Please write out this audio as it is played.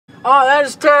Oh, that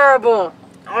is terrible.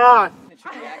 Oh. It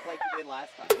should react like you did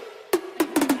last time.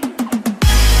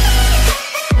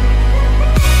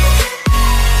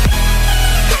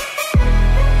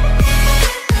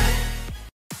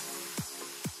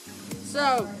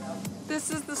 So,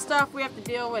 this is the stuff we have to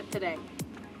deal with today.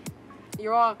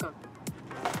 You're welcome.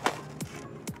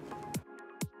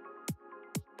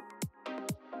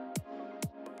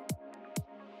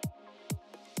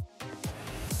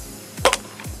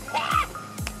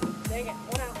 Dang it,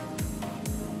 one out.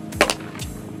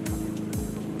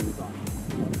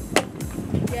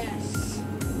 Yes.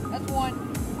 That's one.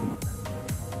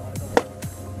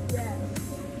 Yes.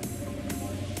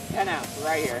 10 outs,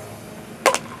 right here.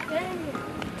 Dang it.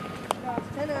 Gosh,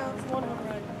 10 outs, one home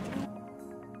run.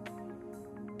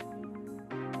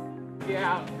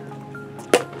 Yeah.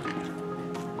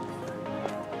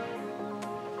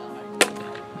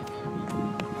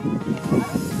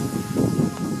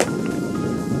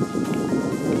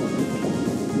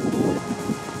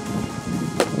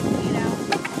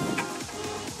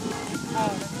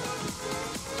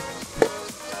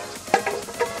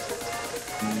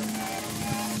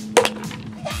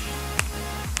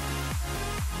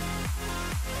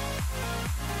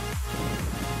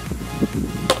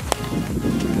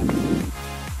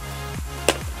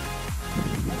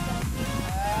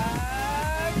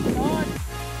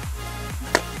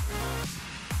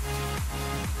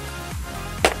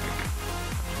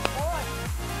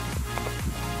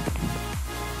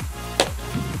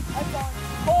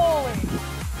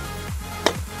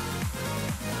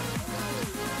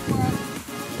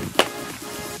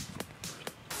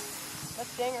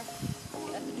 That's dinger.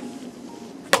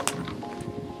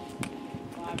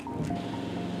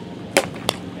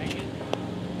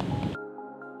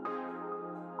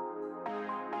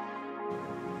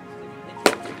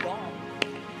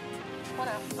 One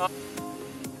out.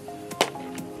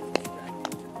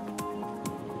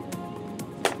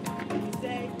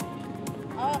 Stay.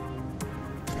 Up.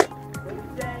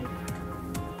 Stay.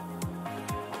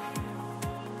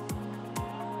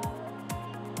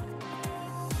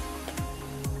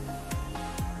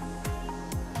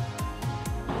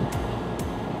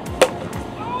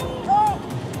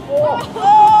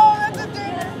 Oh, that's a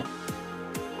dinger!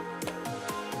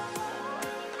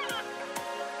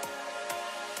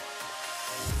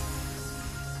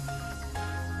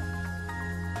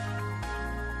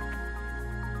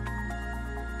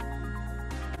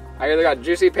 I either got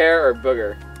juicy pear or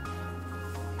booger.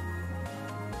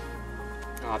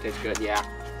 Oh, it tastes good, yeah.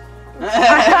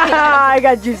 I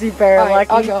got juicy pear. All right,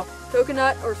 Lucky. I'll go.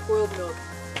 Coconut or spoiled milk?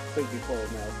 Please be full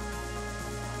of milk.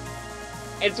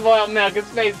 It's spoiled milk, his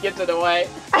face gets in the way.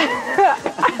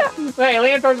 Wait,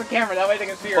 lean towards the camera, that way they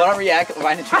can see your... Why don't you react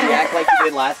like you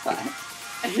did last time?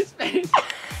 His face.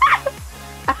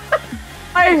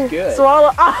 I good.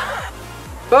 swallow.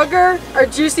 Booger or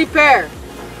juicy pear?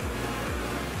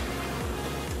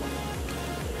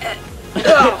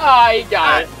 Oh, he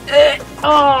got it.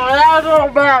 Oh, that was a little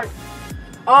bad.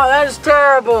 Oh, that is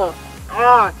terrible.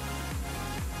 Oh.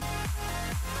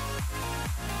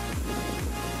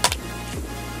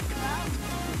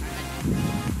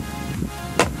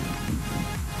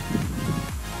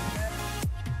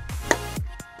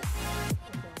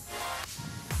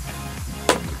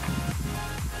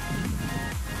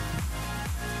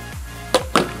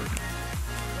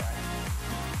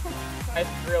 It's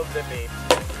real zippy.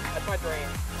 That's my dream.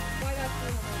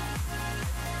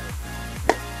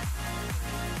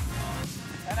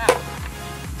 And out.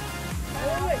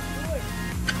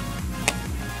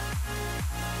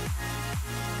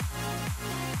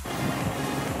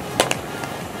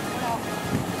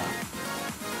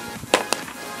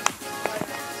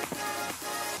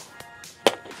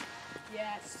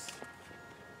 Yes.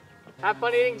 Have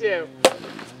fun eating too.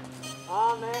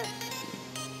 Oh man,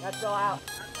 that's all out.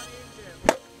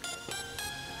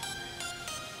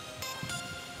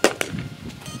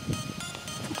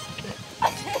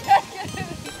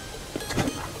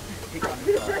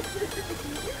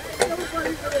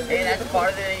 Hey, that's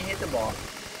farther than you hit the ball.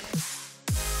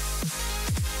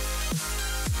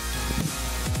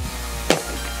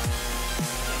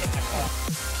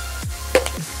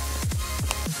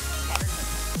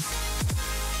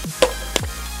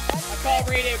 I call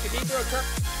radio. Could he throw a curve?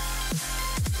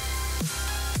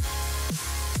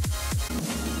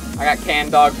 I got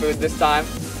canned dog food this time.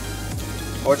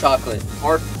 Or chocolate.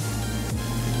 Or...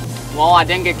 Well, I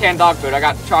didn't get canned dog food. I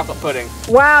got chocolate pudding.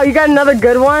 Wow, you got another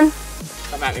good one?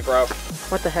 Come at me, bro.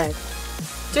 What the heck?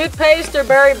 Toothpaste or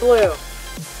berry blue?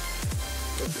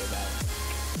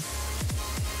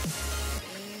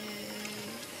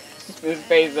 This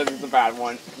face says it's a bad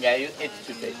one. Yeah, it's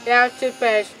toothpaste. Yeah, it's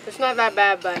toothpaste. It's not that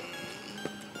bad, but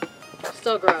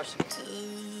still gross.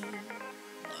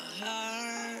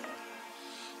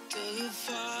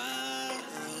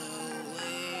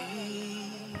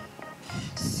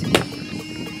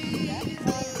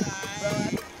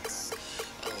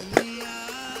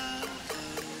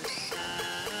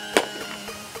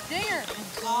 Dinger!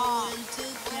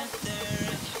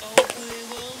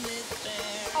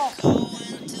 Oh.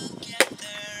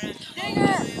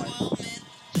 Dinger!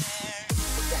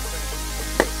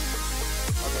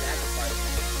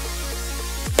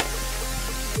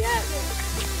 Yes!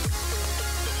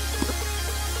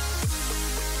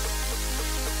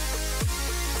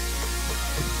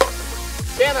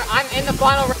 Chandler, I'm in the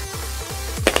final round.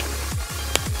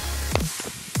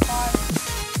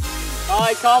 Oh,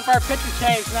 he called for a pitcher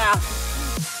change now.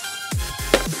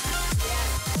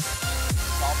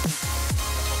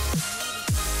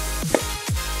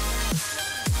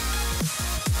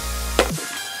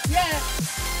 Yes!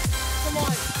 Come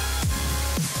on!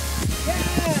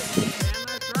 Yes!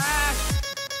 Chandler trash!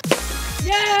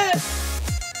 Yes!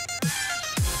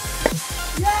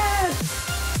 Yes!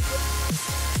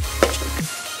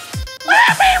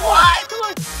 Let me one! Come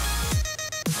on!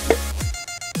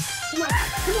 Come on!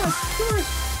 Come on! Come on!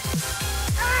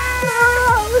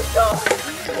 Ah, let's go!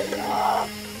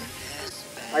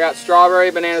 I got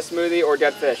strawberry banana smoothie or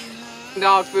dead fish.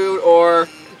 Dog food or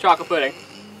chocolate pudding.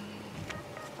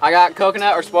 I got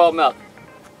coconut or spoiled milk.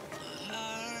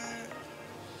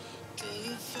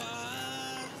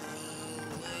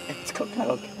 It's coconut,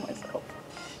 I'll kill myself.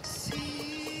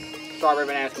 Strawberry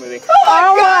banana smoothie.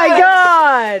 Oh my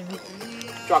god!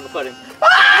 Chocolate pudding.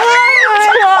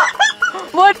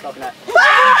 What? Coconut.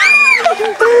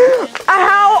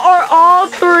 How are all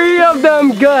three of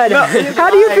them good? How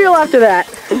do you feel after that?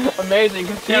 Amazing.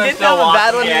 You didn't have a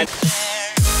bad one.